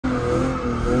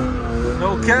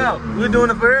No cap. We're doing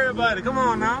it for everybody. Come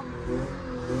on now.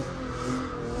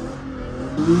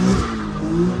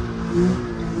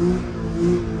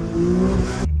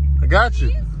 I got you.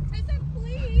 I said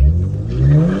please.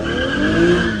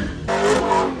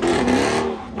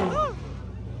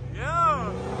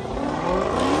 Yeah.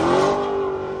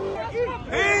 He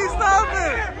ain't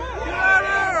stopping. Get out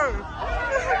of here.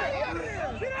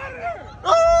 Get out of here.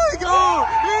 Oh, he gone.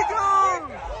 He gone.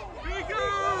 He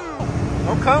gone.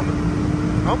 I'm coming.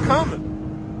 I'm coming.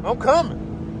 I'm coming.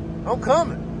 I'm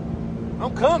coming.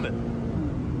 I'm coming.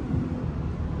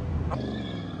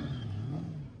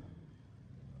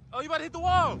 Oh, you about to hit the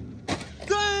wall.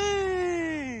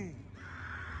 Dang!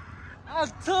 I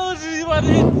told you you about to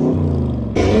hit.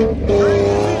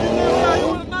 You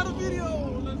want another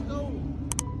video? Let's go.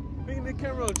 Picking the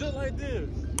camera up just like this.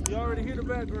 You already hear the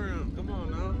background. Come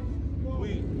on now.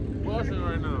 We washing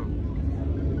right now.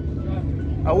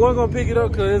 I wasn't gonna pick it up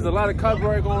because there's a lot of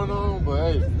copyright going on,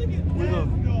 but hey,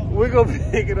 we're gonna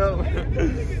pick it up.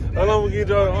 Hold on, we'll get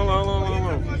y'all. Hold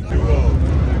on.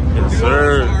 Yes,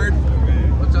 sir.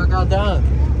 What y'all got done?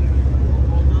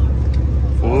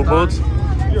 Full boats?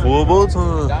 Full boats,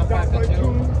 huh?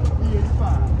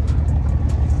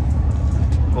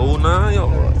 Oh, 9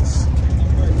 yards.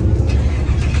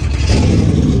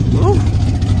 Ooh.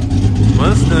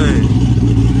 Mustang.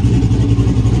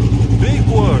 Big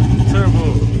boy. Turbo.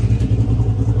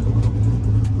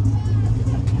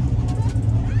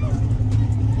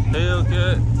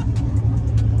 Hellcat.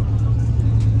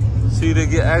 See, they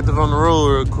get active on the road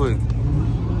real quick.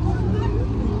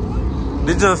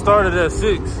 They just started at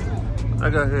 6. I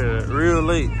got here real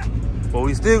late. But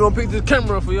we still gonna pick this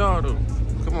camera up for y'all though.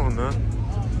 Come on now.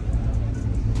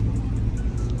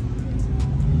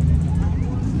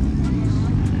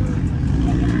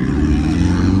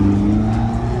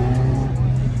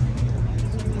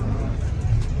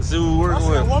 Let's see what we're working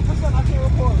with. 1% I can't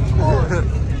report.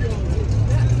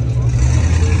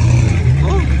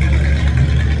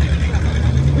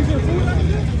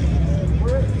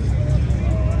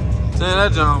 Damn,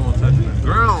 that John won't touch the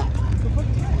ground.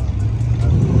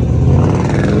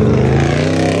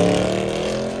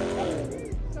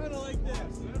 Kinda like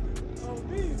this. Oh,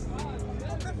 these.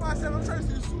 That's why I said I'm trying to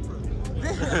see the Supra.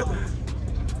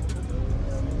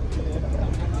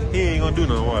 He ain't gonna do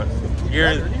nothing, watch.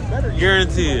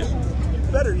 Guaranteed.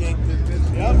 Better yank this bitch.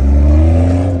 Yep.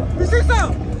 We see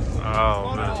some.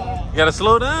 Oh, man. You gotta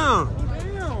slow down.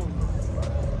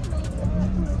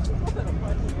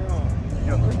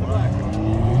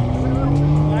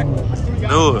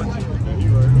 Do it.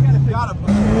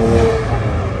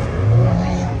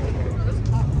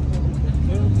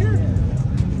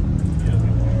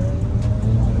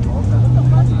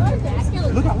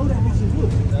 Look how low that bitch is.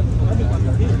 Look.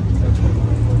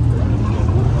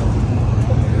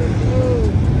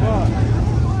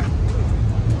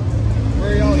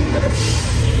 Where y'all?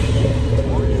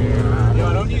 Yo,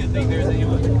 I don't need to think there's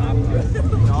anyone to cop.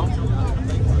 No.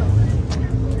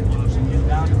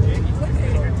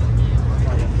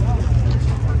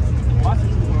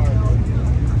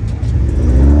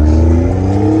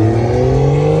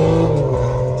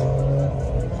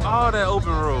 All that open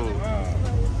road.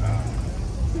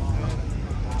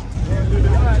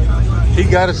 He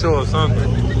gotta show us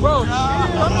something. Bro, I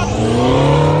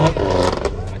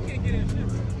can't get in shit.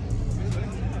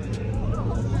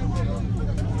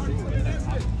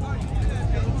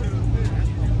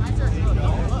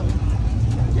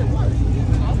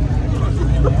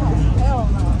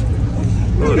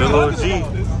 Oh, that little G.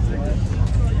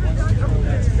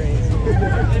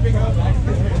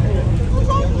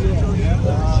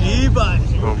 G-body.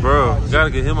 Oh, bro, gotta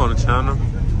get him on the channel.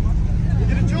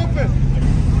 Get it jumping.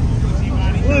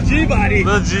 Little G-body.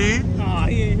 Little G. Aw,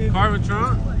 he ain't hit. Carbon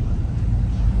trunk.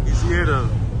 He's scared of.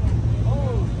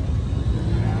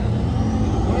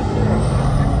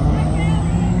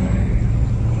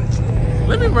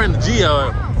 Let me bring the G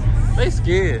out. They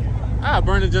scared. I'll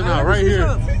burn the junk out right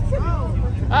here.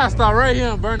 I'll stop right here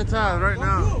and burn the tires right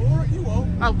now. You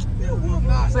won't. I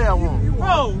say I won't.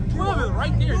 Bro, love it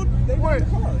right there. They were in the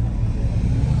car.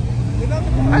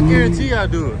 I guarantee I'll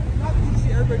do it.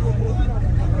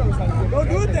 Don't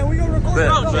do it then. We gonna record it.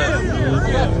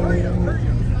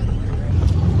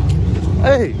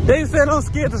 Hey, they said I'm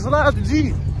scared to slide the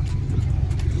G.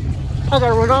 I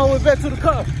gotta run all the way back to the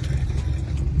car.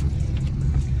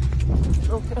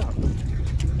 No cap.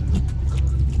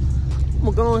 I'm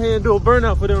gonna go ahead and do a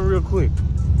burnout for them real quick.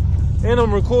 And I'm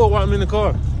gonna record while I'm in the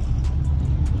car.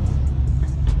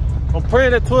 I'm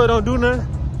praying that toy don't do nothing.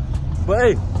 But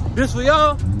hey, this for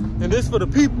y'all and this for the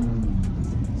people.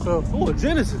 So, oh,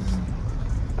 Genesis.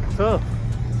 Tough.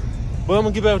 But I'm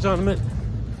gonna get back with y'all in a minute.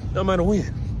 Don't matter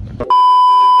when.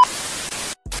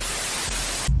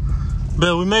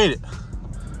 Bet we made it.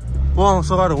 Well, I'm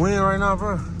so out of wind right now,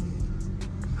 bro.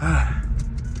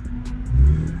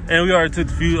 And we already took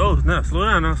the fuse. Oh, now slow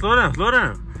down now, slow down, slow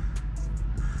down.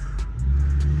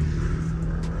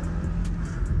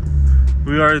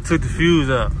 We already took the fuse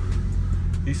out.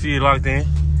 You see it locked in.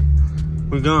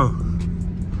 We gone.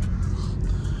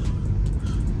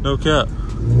 No cap.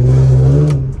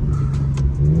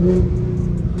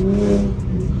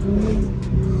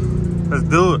 Let's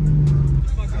do it.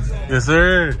 Yes,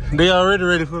 sir. They already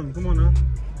ready for me. Come on now.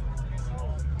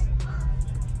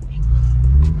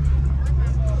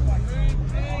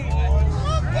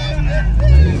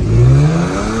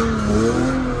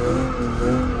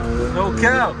 No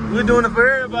cap. We're doing it for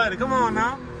everybody. Come on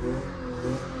now.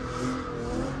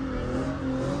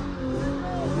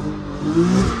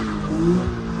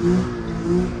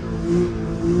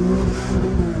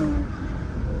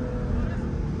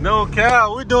 No cap.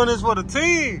 We're doing this for the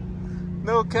team.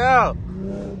 No cap.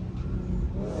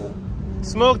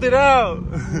 Smoked it out.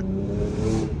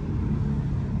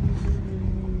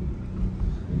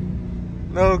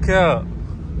 No cap.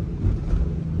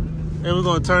 And we're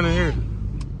gonna turn it here.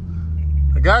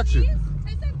 I got you. Please? I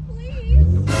said please.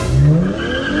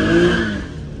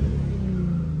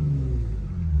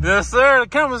 Yes, sir. The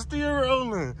camera's still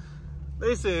rolling.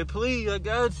 They said, please, I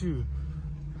got you.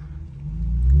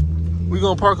 We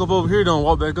gonna park up over here, don't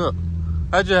walk back up.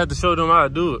 I just had to show them how to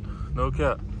do it. No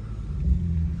cap.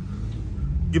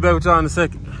 Get back with y'all in a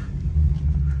second.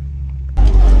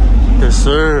 Yes,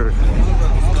 sir.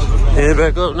 Head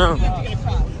back up now.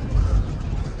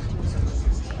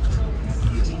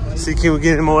 See, can we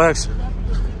get any more action?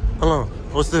 Hold on.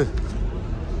 What's this?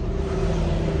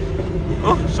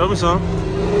 Oh, show me some.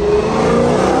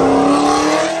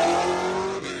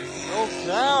 No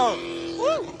doubt.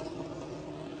 Woo.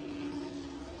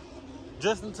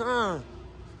 Just in time.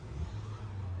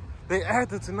 They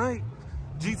acted tonight.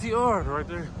 GTR right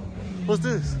there. What's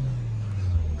this?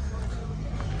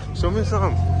 Show me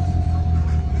something.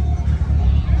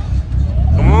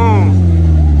 Come on.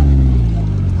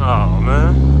 Oh,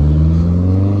 man.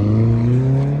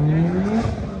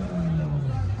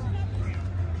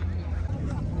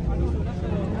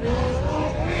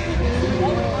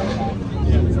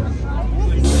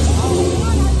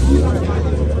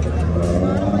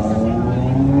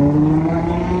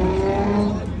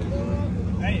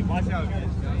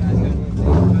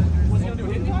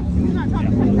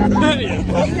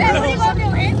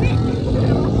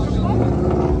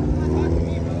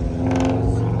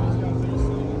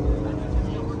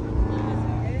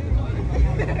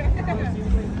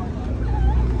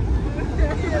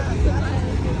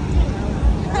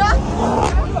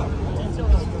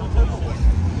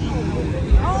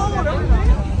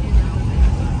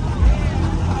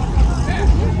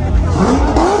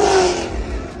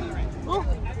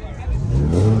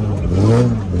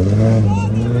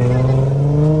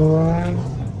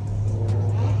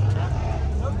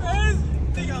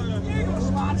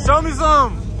 Show me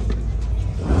some.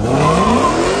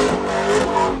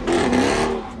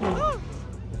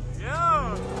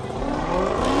 Yeah.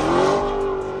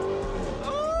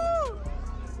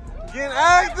 Getting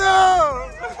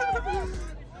active.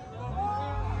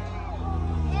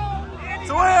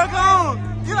 So where you going?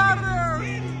 Get out of there.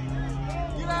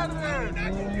 Get out of there.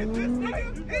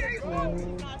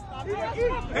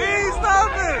 He ain't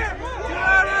stopping. Get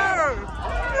out of there.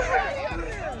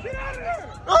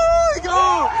 Oh, he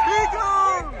gone. He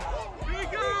gone. He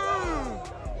gone.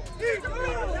 It's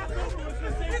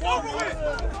over with.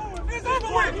 It's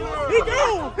over with. He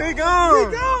gone. He gone.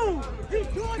 He gone.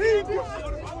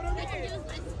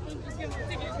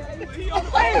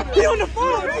 He on the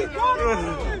phone. He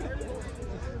gone.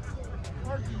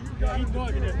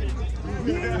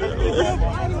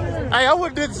 Hey, I would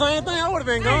have did the same thing. I would have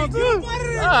been gone too.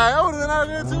 Alright, I would have been out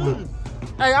there too.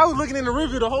 Hey, I was looking in the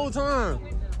review the whole time.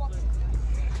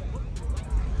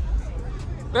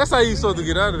 That's how you supposed to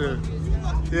get out of there.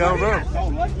 Yeah, bro.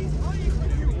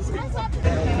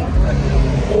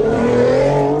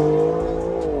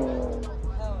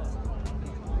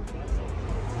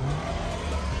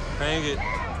 Hang it.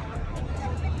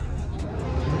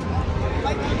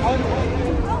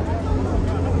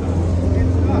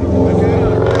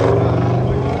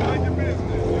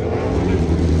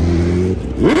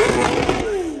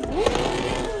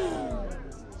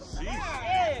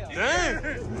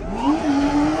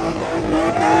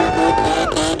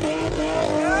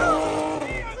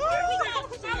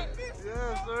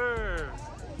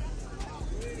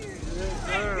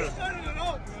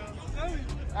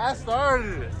 I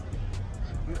started it.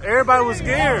 Everybody was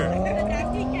scared.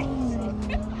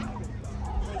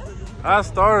 I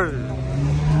started.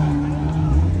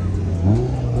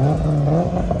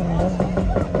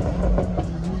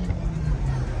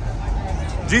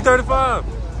 G35.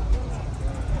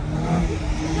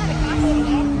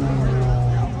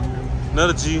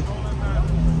 Another G. The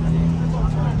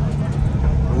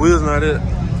wheel's not it.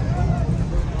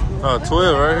 Oh,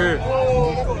 12 right here.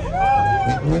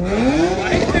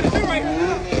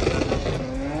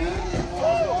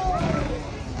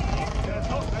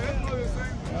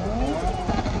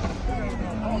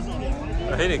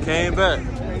 I hit it, came back.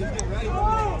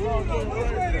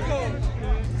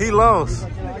 He lost.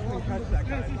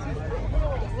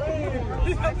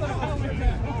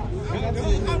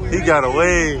 He got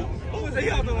away.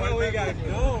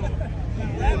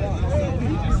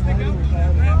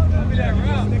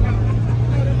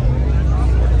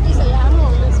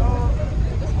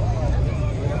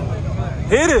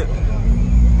 Hit it.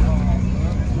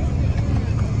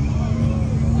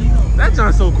 That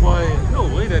joint's so quiet. No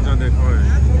way that joint that quiet.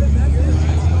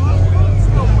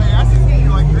 No way. I seen you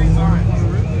like 3 times.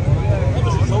 That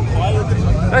was so quiet.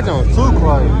 That joint's too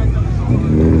quiet.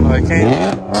 Oh, I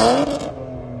can't.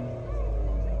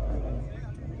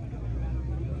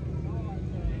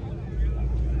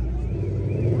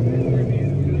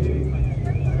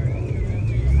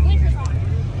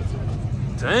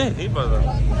 Dang, he about to.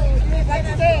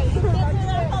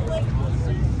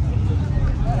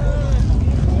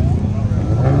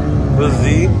 The Z.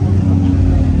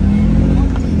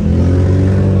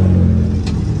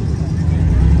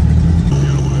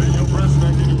 Your breath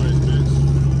stank anyways, bitch.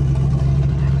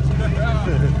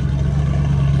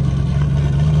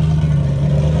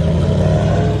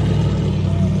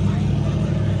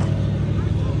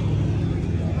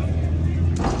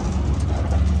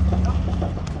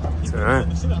 Alright.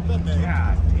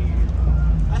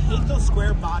 I hate those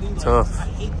square bodies. Tough. I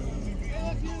hate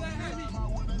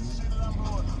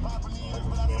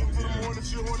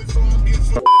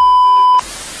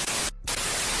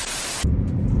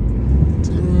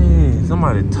Dang,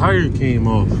 somebody's tire came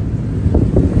off.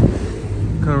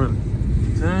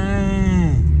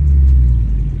 Dang.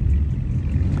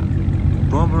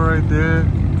 Bumper right there.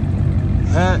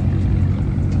 Hat.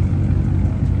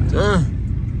 Dang.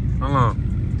 Hold on.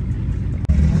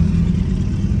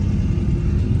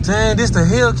 Dang, this the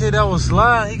Hellcat that was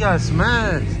sliding. He got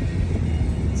smashed.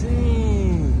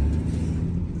 Dang.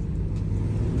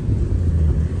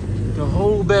 The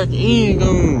whole back end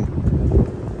gone.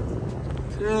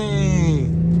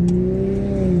 Dang.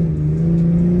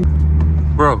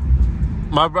 Bro,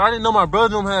 I didn't know my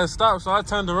brother had stopped, so I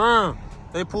turned around.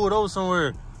 They pulled over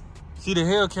somewhere. See the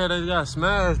Hellcat that got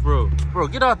smashed, bro. Bro,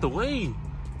 get out the way.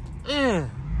 Man,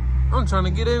 I'm trying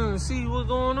to get in and see what's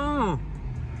going on.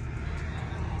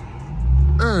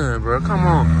 Bro, come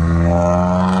on.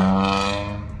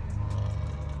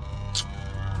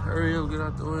 Hurry up, get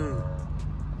out the way.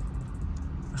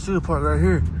 I should have parked right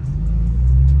here.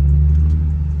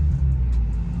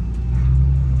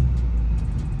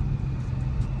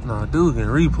 Nah, dude can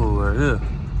repo right here.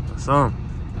 Or something.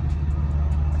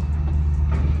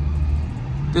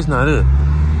 This not it.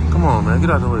 Come on, man, get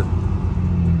out the way.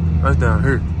 Right down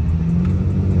here.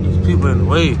 These people in the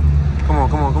way. Come on,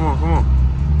 come on, come on, come on.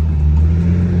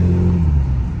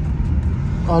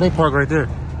 Oh, they park right there.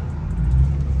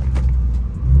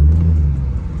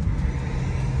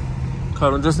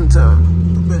 Caught him just in time.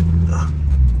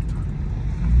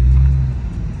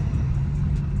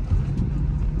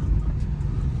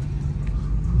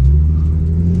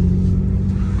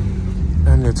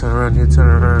 And they turn around, turn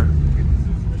around.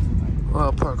 Oh,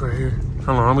 I'll park right here.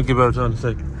 Hold on, I'm gonna get back to you in a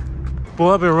second.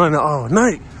 Boy, I've been running all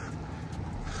night.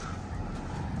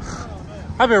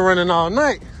 I've been running all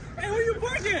night. Hey, where you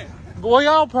parking? Boy,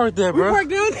 y'all parked there, bro. We parked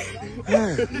down there?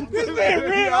 Yeah. This man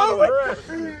ran all the way.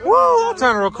 Woo, I'm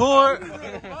trying to record.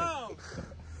 Wow.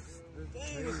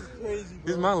 Dang, this is crazy, bro.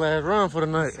 This is my last run for the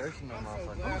night. I'm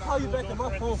gonna call you back to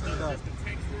my phone for that.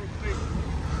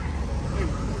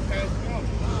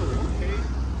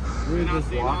 And I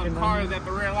seen all the cars at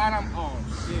the red light. I'm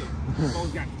shit.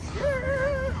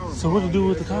 So what to do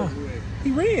with the car?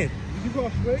 He ran. He got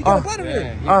up out of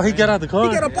there. Oh, he got out the car?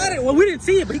 He got up out of there. Well, we didn't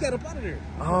see it, but he got up out of there.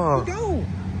 Oh. He gone.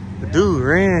 The dude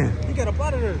ran. He got up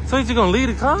out of there. So you gonna leave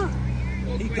the car?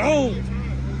 He gone.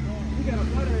 He got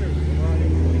up out of there.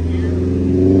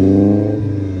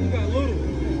 He got little.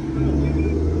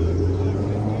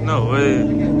 No way.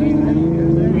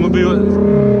 I'm gonna be with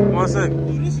 1 second.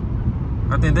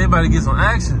 I think they about to get some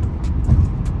action.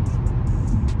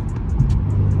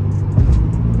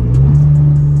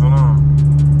 Hold on.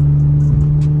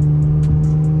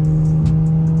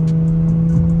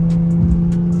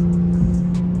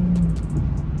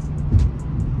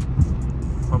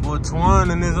 one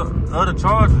in this other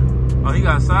charger. Oh, he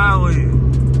got sideways.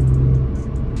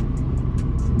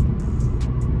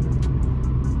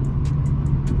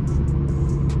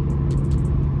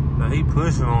 Now he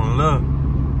pushing on the left.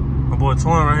 My boy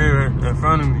Twin right here in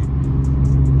front of me.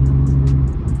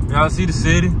 Y'all see the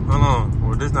city? Hold on.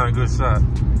 Well, this not a good shot.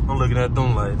 I'm looking at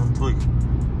them lights. I'm tweaking.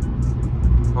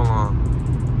 Hold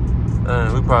on.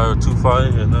 Dang, we probably too far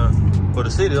in here now. But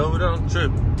the city over there, I'm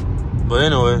tripping. But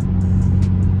anyway,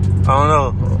 I don't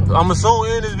know. I'm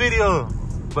assuming in this video,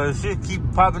 but if shit keep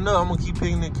popping up, I'm gonna keep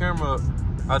picking the camera up.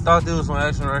 I thought there was some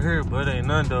action right here, but it ain't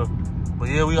none though. But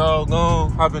yeah, we all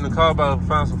gone. Hop in the car, about to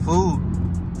find some food.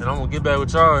 And I'm gonna get back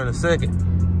with y'all in a second.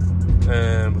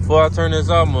 And before I turn this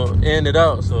off, I'm gonna end it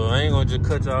out. So I ain't gonna just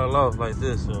cut y'all off like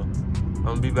this. So I'm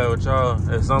gonna be back with y'all.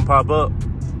 If something pop up,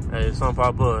 hey, if something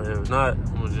pop up. If not,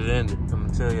 I'm gonna just end it. I'm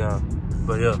gonna tell y'all.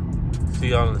 But yeah, see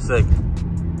y'all in a second.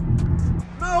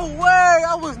 No way,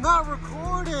 I was not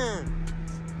recording.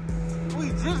 We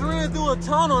just ran through a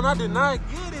tunnel and I did not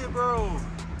get it, bro.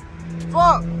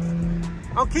 Fuck.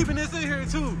 I'm keeping this in here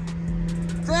too.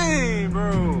 Dang,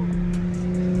 bro.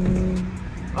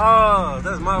 Oh,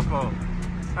 that's my fault.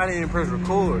 I didn't even press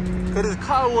record. Cause this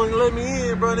car wouldn't let me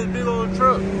in, bro, this big old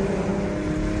truck.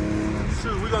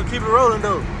 Shoot, we gonna keep it rolling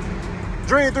though.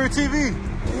 Dream 3 TV.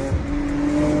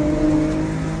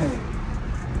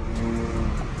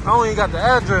 I don't even got the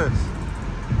address.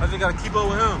 I just gotta keep up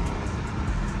with him.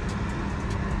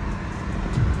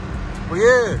 But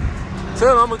yeah,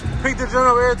 tell him I'm gonna pick the joint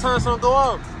up every time something go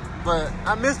off. But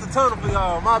I missed the tunnel for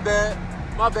y'all. My bad.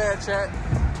 My bad, chat.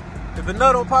 If a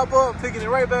nut don't pop up, I'm picking it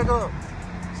right back up.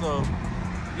 So,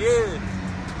 yeah,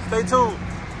 stay tuned.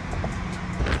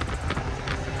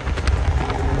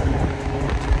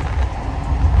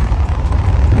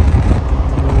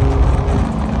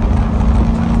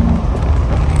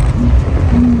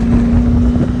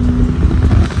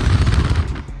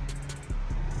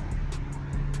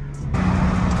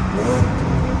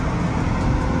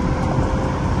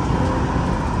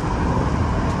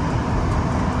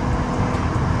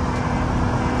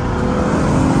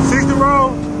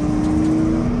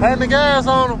 Had the gas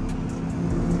on him.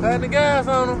 Had the gas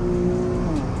on him.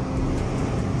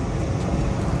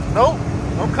 Nope.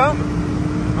 I'm coming.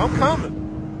 I'm coming.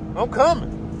 I'm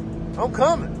coming. I'm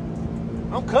coming.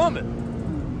 I'm coming.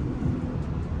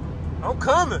 I'm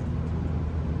coming.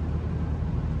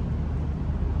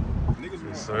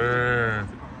 Yes, sir.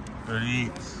 There he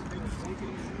eats.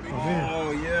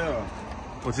 Oh, yeah.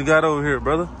 What you got over here,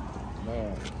 brother?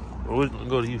 Man. We'll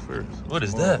go to you first. What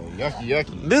is that? Yucky,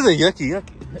 yucky. This is yucky,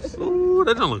 yucky. Ooh,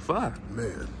 that don't look fire,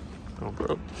 man. Oh,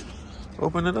 bro,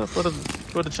 open it up for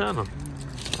the channel.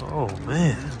 Oh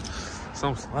man,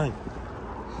 some slight.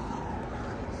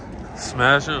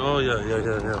 Smashing. Oh yeah.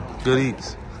 Good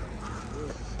eats.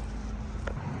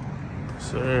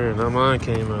 Sir, now mine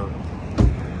came out.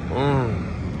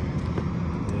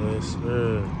 Yes,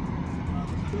 sir.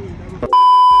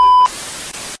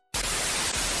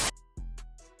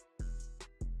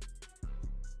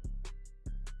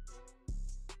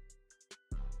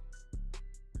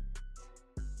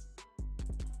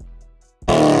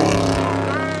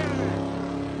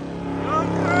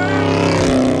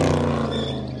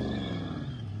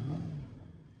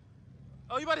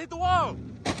 You about to hit the wall.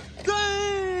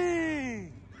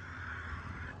 Dang!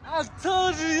 I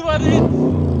told you about to hit.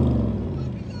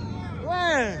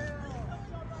 Man!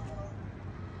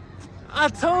 I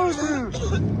told you.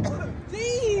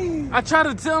 Dang! I tried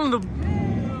to tell him to.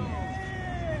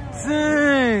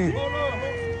 Dang!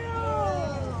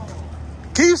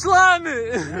 Keep sliding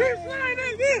it. Keep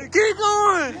sliding it. Keep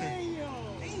going.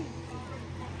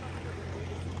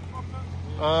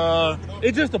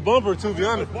 It's just a bumper, to be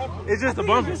honest. It's just a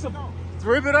bumper.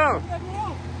 Rip it out.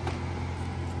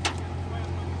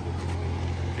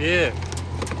 Yeah.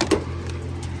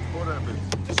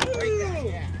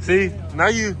 See, now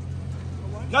you.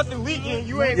 Nothing leaking.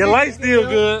 You ain't. Your light's still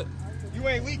good. You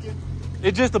ain't leaking.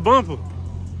 It's just a bumper.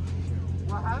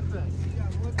 What happened?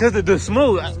 Cause the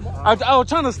smoke. I was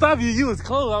trying to stop you. You was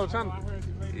close. I was trying to.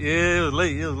 Yeah, it was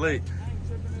late. It was late.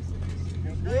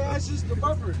 Yeah, it's just the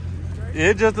bumper.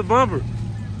 Yeah, just a bumper.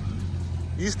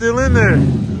 You still in there?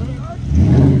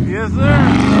 Yes, sir.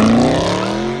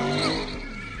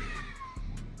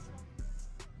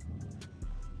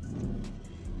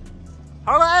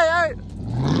 Hold on, hey.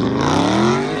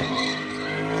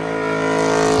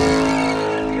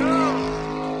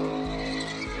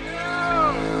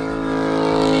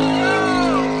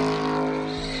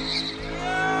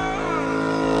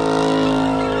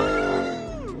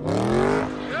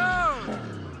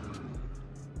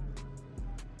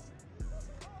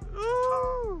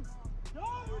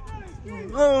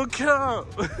 No cap.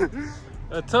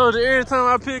 I told you every time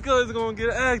I pick up, it's gonna get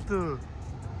active.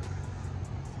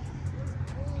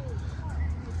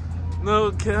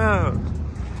 No cap.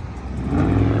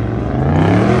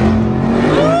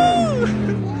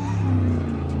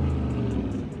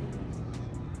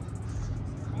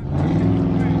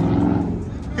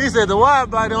 He said the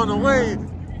wide body on the way.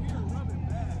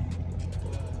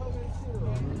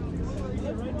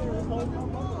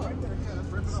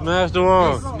 Smash the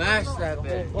wall. Smash that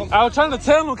bitch. I was trying to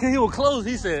tell him because he was close.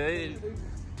 He said, hey,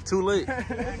 too late.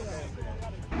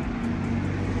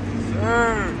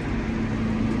 Sir.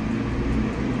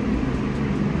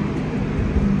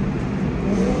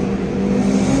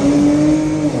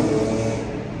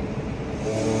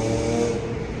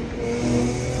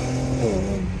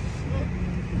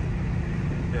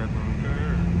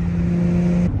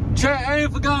 Chat, I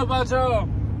ain't forgot about y'all.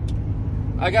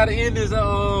 I gotta end this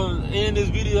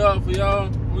video out for y'all.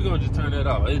 We're gonna just turn that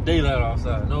off. It's daylight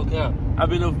outside, no cap. I've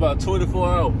been up about 24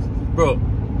 hours. Bro,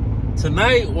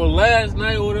 tonight or last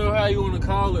night, whatever how you wanna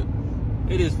call it,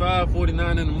 it is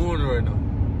 5:49 in the morning right now.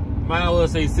 Might as well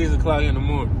say 6 o'clock in the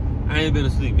morning. I ain't been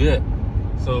asleep yet.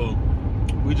 So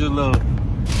we just love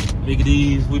make it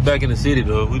easy. We back in the city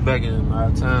though. We back in our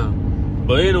town.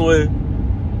 But anyway,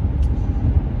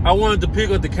 I wanted to pick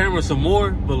up the camera some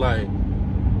more, but like,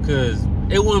 cause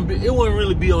it wouldn't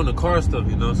really be on the car stuff,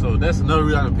 you know. So that's another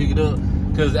reason I pick it up.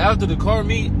 Cause after the car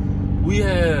meet, we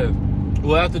had,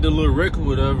 well, after the little record,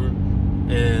 whatever,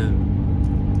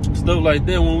 and stuff like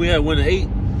that, when we had went to 8.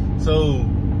 So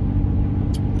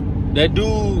that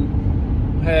dude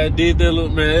did that little,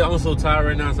 man. I'm so tired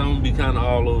right now, so I'm gonna be kind of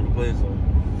all over the place. So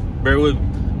bear with me.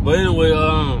 But anyway,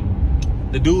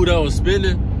 the dude that was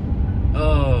spinning,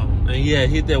 and yeah,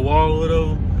 hit that wall or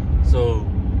whatever. So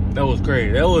that was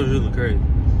crazy. That was really crazy.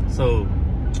 So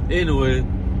anyway,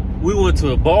 we went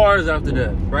to bars after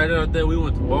that. Right after that, we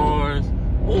went to bars.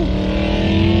 Ooh.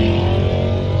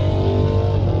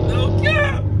 No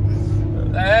cap.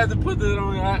 I had to put that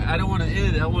on. I didn't want to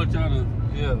end it. I want y'all to,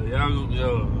 y'all,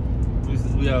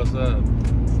 we outside.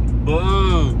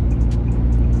 But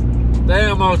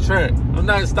damn, off track. I'm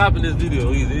not stopping this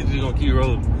video either. It's just gonna keep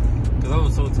rolling. Cause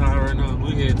I'm so tired right now.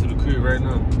 We headed to the crib right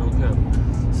now. No cap.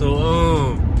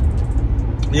 So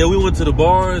yeah, we went to the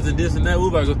bars and this and that. We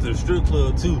about to go to the strip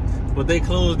club too, but they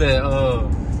closed at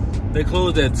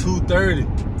 2:30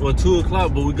 or 2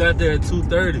 o'clock. But we got there at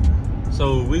 2:30.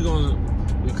 So we come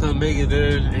make it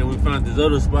there, and we found this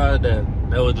other spot that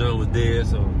John was dead.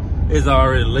 So it's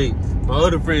already late. My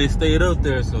other friend stayed up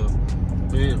there, so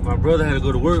man, my brother had to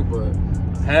go to work. But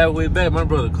halfway back, my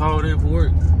brother called in for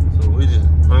work, so we just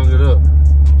hung it up.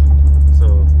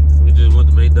 So we just went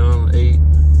to McDonald's, ate.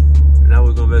 Now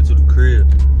we're going back to the crib.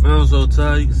 Man, I'm so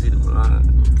tired. You can see them eyes.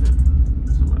 Okay.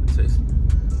 Somebody text me.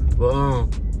 But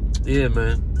yeah,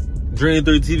 man. Dream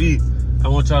 3 TV. I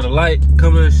want y'all to like,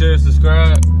 comment, share,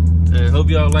 subscribe, and hope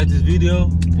y'all like this video.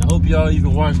 And hope y'all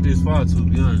even watch this file too.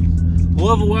 To be honest,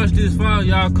 whoever watched this file,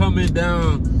 y'all comment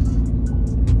down.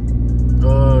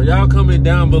 Y'all comment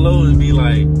down below and be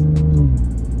like,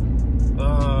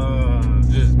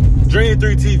 just Dream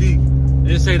 3 TV.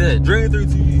 Just say that, Dream 3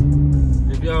 TV.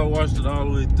 If y'all watched it all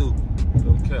the way through,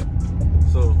 okay.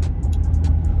 So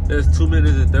that's 2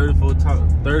 minutes and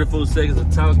 34 seconds of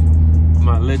talking. I'm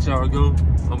about to let y'all go.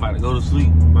 I'm about to go to sleep.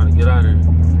 I'm about to get out of here.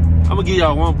 I'm gonna give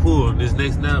y'all one pull on this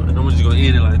next nap, and I'm just gonna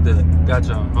end it like that. Got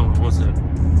y'all. Hold on 1 second.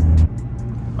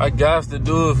 I got to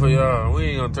do it for y'all. We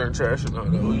ain't gonna turn trash or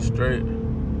nothing. We straight.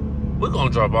 We're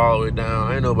gonna drop all the way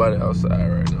down. Ain't nobody outside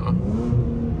right now.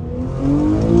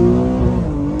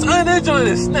 Man, that joint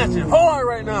is snatching hard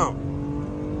right now.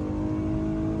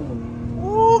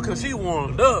 Ooh, cause she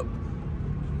warmed up.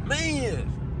 Man.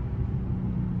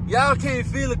 Y'all can't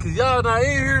feel it cause y'all not in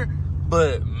here.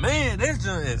 But man, this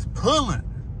joint is pulling.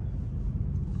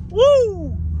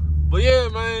 Woo! But yeah,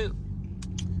 man.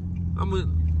 I'm gonna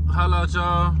holla at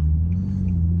y'all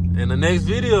in the next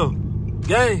video.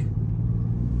 Gang.